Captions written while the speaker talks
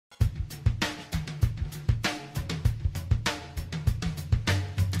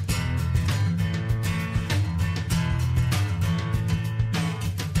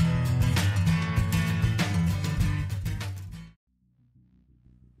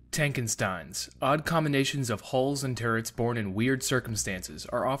Tankensteins, odd combinations of hulls and turrets born in weird circumstances,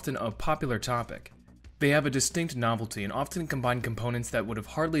 are often a popular topic. They have a distinct novelty and often combine components that would have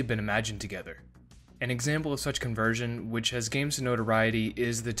hardly been imagined together. An example of such conversion, which has gained some notoriety,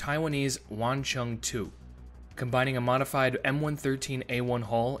 is the Taiwanese Wancheng-2, combining a modified M113A1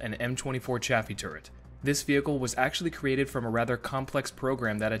 hull and M24 Chaffee turret. This vehicle was actually created from a rather complex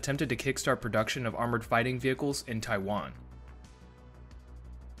program that attempted to kickstart production of armored fighting vehicles in Taiwan.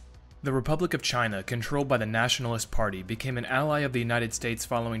 The Republic of China, controlled by the Nationalist Party, became an ally of the United States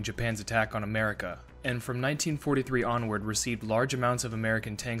following Japan's attack on America, and from 1943 onward received large amounts of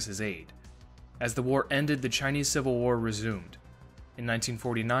American tanks as aid. As the war ended, the Chinese Civil War resumed. In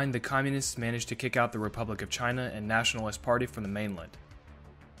 1949, the Communists managed to kick out the Republic of China and Nationalist Party from the mainland.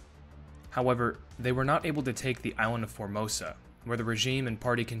 However, they were not able to take the island of Formosa, where the regime and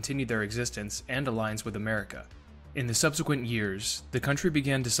party continued their existence and alliance with America. In the subsequent years, the country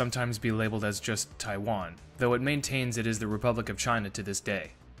began to sometimes be labeled as just Taiwan, though it maintains it is the Republic of China to this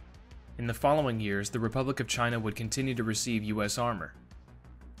day. In the following years, the Republic of China would continue to receive US armor.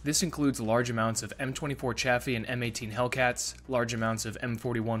 This includes large amounts of M24 Chaffee and M18 Hellcats, large amounts of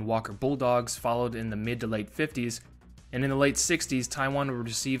M41 Walker Bulldogs followed in the mid to late 50s, and in the late 60s, Taiwan would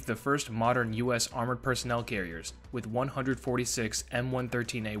receive the first modern US armored personnel carriers, with 146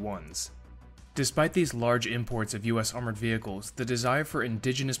 M113A1s. Despite these large imports of US armored vehicles, the desire for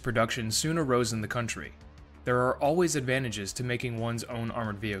indigenous production soon arose in the country. There are always advantages to making one's own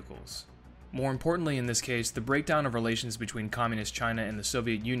armored vehicles. More importantly in this case, the breakdown of relations between Communist China and the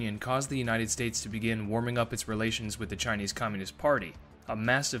Soviet Union caused the United States to begin warming up its relations with the Chinese Communist Party, a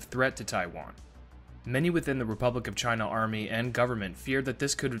massive threat to Taiwan. Many within the Republic of China Army and government feared that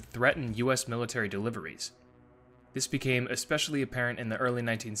this could threaten US military deliveries. This became especially apparent in the early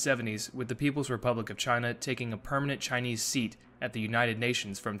 1970s, with the People's Republic of China taking a permanent Chinese seat at the United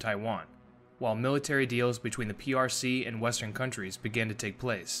Nations from Taiwan, while military deals between the PRC and Western countries began to take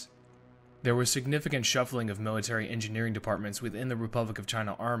place. There was significant shuffling of military engineering departments within the Republic of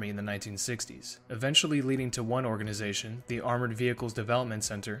China Army in the 1960s, eventually leading to one organization, the Armored Vehicles Development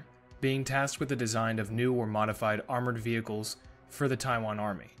Center, being tasked with the design of new or modified armored vehicles for the Taiwan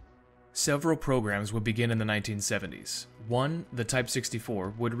Army. Several programs would begin in the 1970s. One, the Type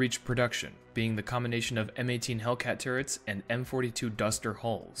 64, would reach production, being the combination of M18 Hellcat turrets and M42 Duster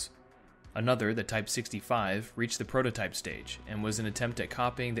hulls. Another, the Type 65, reached the prototype stage and was an attempt at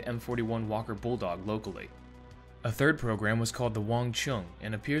copying the M41 Walker Bulldog locally. A third program was called the Wancheng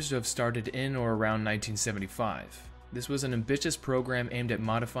and appears to have started in or around 1975. This was an ambitious program aimed at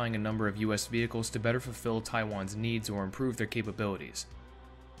modifying a number of US vehicles to better fulfill Taiwan's needs or improve their capabilities.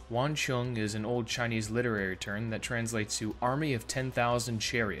 Wancheng is an old Chinese literary term that translates to Army of 10,000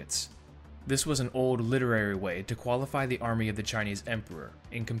 Chariots. This was an old literary way to qualify the army of the Chinese emperor,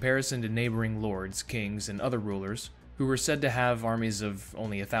 in comparison to neighboring lords, kings, and other rulers, who were said to have armies of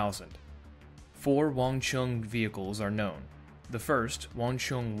only 1,000. 4 Wancheng vehicles are known. The first,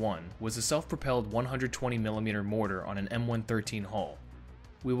 Wancheng 1, was a self-propelled 120mm mortar on an M113 hull.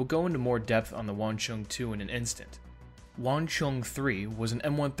 We will go into more depth on the Wancheng 2 in an instant. Wancheng 3 was an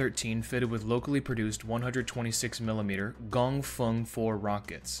M113 fitted with locally produced 126mm Gongfeng 4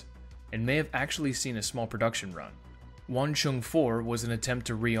 rockets, and may have actually seen a small production run. Wancheng 4 was an attempt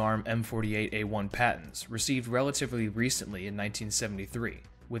to rearm M48A1 Pattons, received relatively recently in 1973,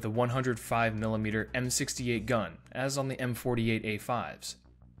 with a 105mm M68 gun, as on the M48A5s.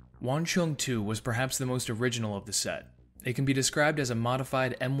 Wancheng 2 was perhaps the most original of the set. It can be described as a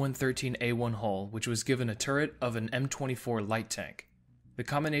modified M113A1 hull which was given a turret of an M24 light tank. The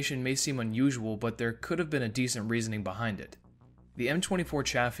combination may seem unusual, but there could have been a decent reasoning behind it. The M24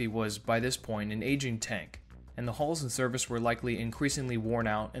 Chaffee was, by this point, an aging tank, and the hulls in service were likely increasingly worn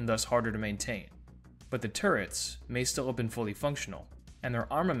out and thus harder to maintain. But the turrets may still have been fully functional, and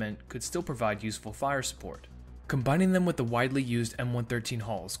their armament could still provide useful fire support. Combining them with the widely used M113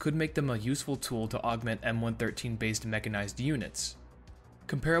 hulls could make them a useful tool to augment M113-based mechanized units.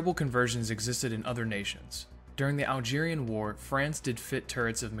 Comparable conversions existed in other nations. During the Algerian War, France did fit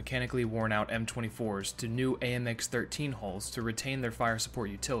turrets of mechanically worn-out M24s to new AMX-13 hulls to retain their fire support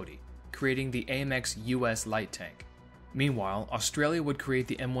utility, creating the AMX US light tank. Meanwhile, Australia would create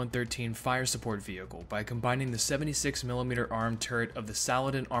the M113 fire support vehicle by combining the 76mm armed turret of the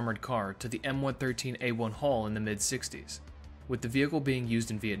Saladin armored car to the M113A1 hull in the mid-60s, with the vehicle being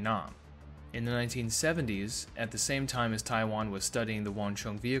used in Vietnam. In the 1970s, at the same time as Taiwan was studying the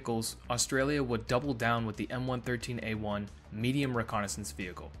Wancheng vehicles, Australia would double down with the M113A1 medium reconnaissance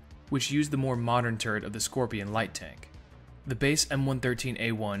vehicle, which used the more modern turret of the Scorpion light tank. The base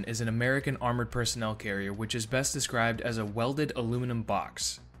M113A1 is an American armored personnel carrier which is best described as a welded aluminum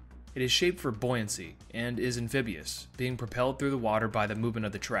box. It is shaped for buoyancy and is amphibious, being propelled through the water by the movement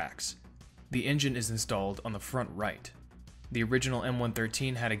of the tracks. The engine is installed on the front right. The original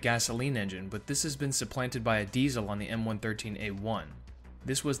M113 had a gasoline engine, but this has been supplanted by a diesel on the M113A1.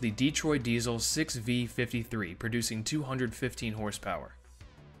 This was the Detroit Diesel 6V53, producing 215 horsepower.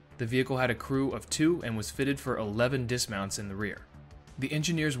 The vehicle had a crew of 2 and was fitted for 11 dismounts in the rear. The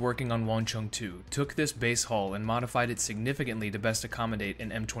engineers working on Wangcheng 2 took this base hull and modified it significantly to best accommodate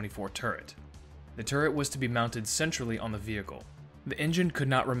an M24 turret. The turret was to be mounted centrally on the vehicle. The engine could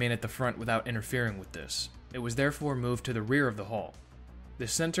not remain at the front without interfering with this. It was therefore moved to the rear of the hull. The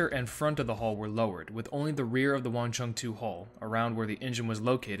center and front of the hull were lowered, with only the rear of the Wangcheng 2 hull, around where the engine was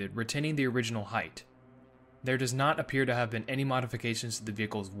located, retaining the original height. There does not appear to have been any modifications to the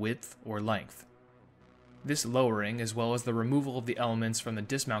vehicle's width or length. This lowering, as well as the removal of the elements from the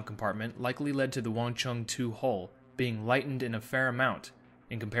dismount compartment, likely led to the Wangcheng 2 hull being lightened in a fair amount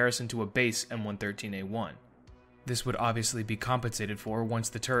in comparison to a base M113A1. This would obviously be compensated for once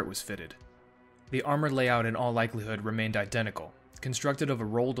the turret was fitted. The armor layout in all likelihood remained identical. Constructed of a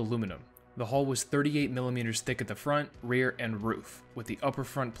rolled aluminum, the hull was 38mm thick at the front, rear, and roof, with the upper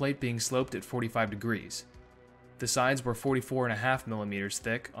front plate being sloped at 45 degrees. The sides were 44.5mm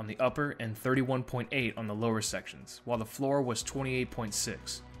thick on the upper and 31.8 on the lower sections, while the floor was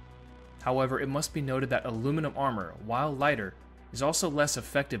 28.6. However, it must be noted that aluminum armor, while lighter, is also less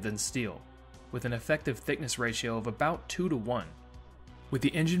effective than steel, with an effective thickness ratio of about 2:1. With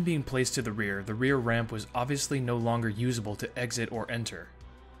the engine being placed to the rear ramp was obviously no longer usable to exit or enter,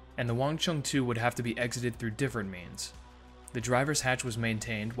 and the Wangcheng 2 would have to be exited through different means. The driver's hatch was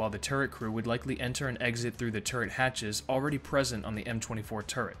maintained, while the turret crew would likely enter and exit through the turret hatches already present on the M24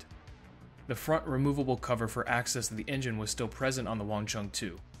 turret. The front removable cover for access to the engine was still present on the Wangcheng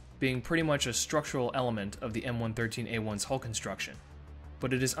 2, being pretty much a structural element of the M113A1's hull construction,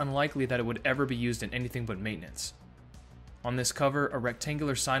 but it is unlikely that it would ever be used in anything but maintenance. On this cover, a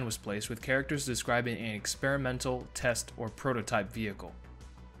rectangular sign was placed with characters describing an experimental, test, or prototype vehicle.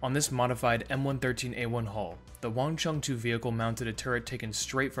 On this modified M113A1 hull, the Wangcheng 2 vehicle mounted a turret taken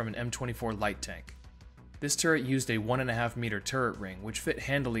straight from an M24 light tank. This turret used a 1.5 meter turret ring, which fit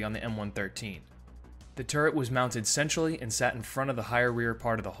handily on the M113. The turret was mounted centrally and sat in front of the higher rear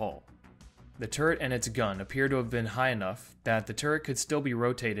part of the hull. The turret and its gun appear to have been high enough that the turret could still be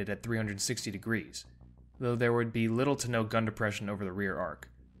rotated at 360 degrees, though there would be little to no gun depression over the rear arc.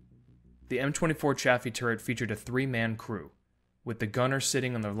 The M24 Chaffee turret featured a 3-man crew, with the gunner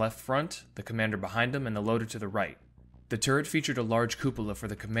sitting on the left front, the commander behind him, and the loader to the right. The turret featured a large cupola for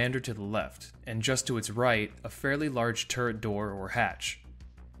the commander to the left, and just to its right, a fairly large turret door or hatch.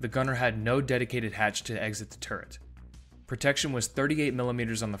 The gunner had no dedicated hatch to exit the turret. Protection was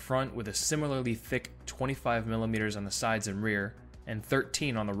 38mm on the front, with a similarly thick 25mm on the sides and rear, and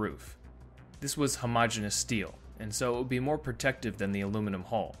 13 on the roof. This was homogeneous steel, and so it would be more protective than the aluminum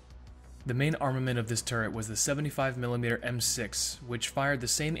hull. The main armament of this turret was the 75mm M6, which fired the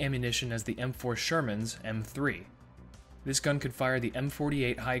same ammunition as the M4 Sherman's M3. This gun could fire the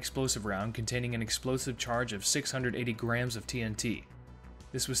M48 high explosive round containing an explosive charge of 680 grams of TNT.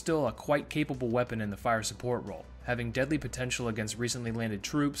 This was still a quite capable weapon in the fire support role, having deadly potential against recently landed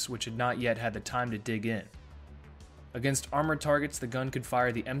troops which had not yet had the time to dig in. Against armored targets, the gun could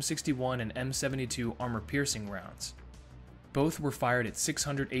fire the M61 and M72 armor-piercing rounds. Both were fired at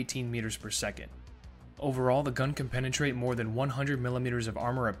 618 meters per second. Overall, the gun can penetrate more than 100mm of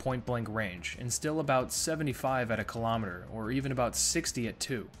armor at point-blank range, and still about 75 at a kilometer, or even about 60 at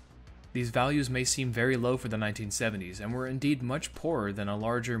 2. These values may seem very low for the 1970s, and were indeed much poorer than a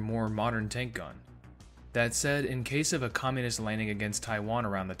larger, more modern tank gun. That said, in case of a communist landing against Taiwan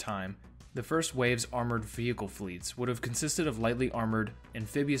around the time, the first wave's armored vehicle fleets would have consisted of lightly armored,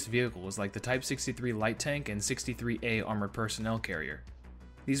 amphibious vehicles like the Type 63 light tank and 63A armored personnel carrier.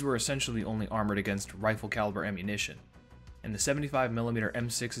 These were essentially only armored against rifle-caliber ammunition, and the 75mm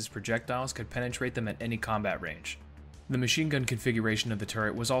M6's projectiles could penetrate them at any combat range. The machine gun configuration of the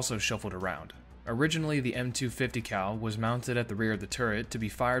turret was also shuffled around. Originally, the M250 cal was mounted at the rear of the turret to be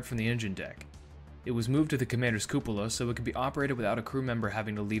fired from the engine deck. It was moved to the commander's cupola so it could be operated without a crew member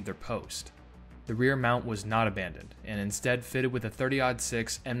having to leave their post. The rear mount was not abandoned, and instead fitted with a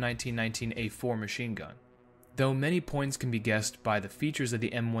 30-06 M1919A4 machine gun. Though many points can be guessed by the features of the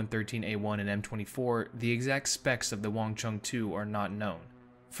M113A1 and M24, the exact specs of the Wangcheng 2 are not known.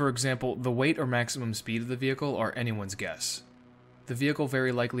 For example, the weight or maximum speed of the vehicle are anyone's guess. The vehicle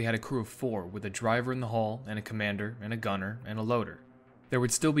very likely had a crew of 4, with a driver in the hull, and a commander, and a gunner, and a loader. There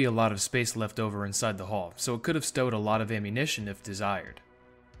would still be a lot of space left over inside the hull, so it could have stowed a lot of ammunition if desired.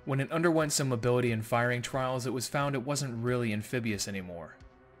 When it underwent some mobility and firing trials, it was found it wasn't really amphibious anymore.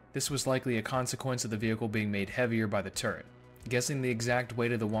 This was likely a consequence of the vehicle being made heavier by the turret. Guessing the exact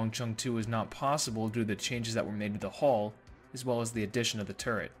weight of the Wangcheng-2 is not possible due to the changes that were made to the hull, as well as the addition of the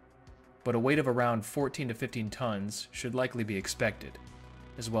turret. But a weight of around 14 to 15 tons should likely be expected,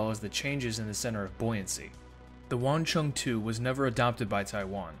 as well as the changes in the center of buoyancy. The Wangcheng-2 was never adopted by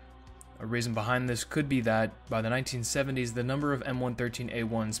Taiwan. A reason behind this could be that, by the 1970s, the number of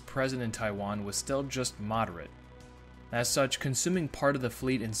M113A1s present in Taiwan was still just moderate. As such, consuming part of the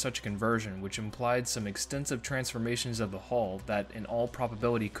fleet in such a conversion, which implied some extensive transformations of the hull that in all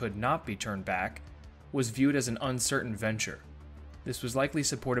probability could not be turned back, was viewed as an uncertain venture. This was likely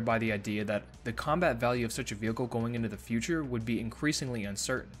supported by the idea that the combat value of such a vehicle going into the future would be increasingly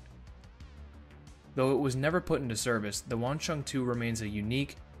uncertain. Though it was never put into service, the Wangcheng-2 remains a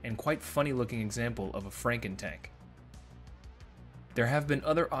unique and quite funny-looking example of a Franken-tank. There have been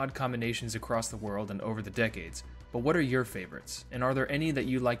other odd combinations across the world and over the decades, but what are your favorites, and are there any that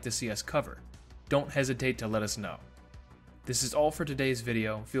you'd like to see us cover? Don't hesitate to let us know. This is all for today's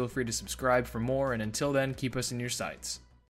video. Feel free to subscribe for more, and until then, keep us in your sights.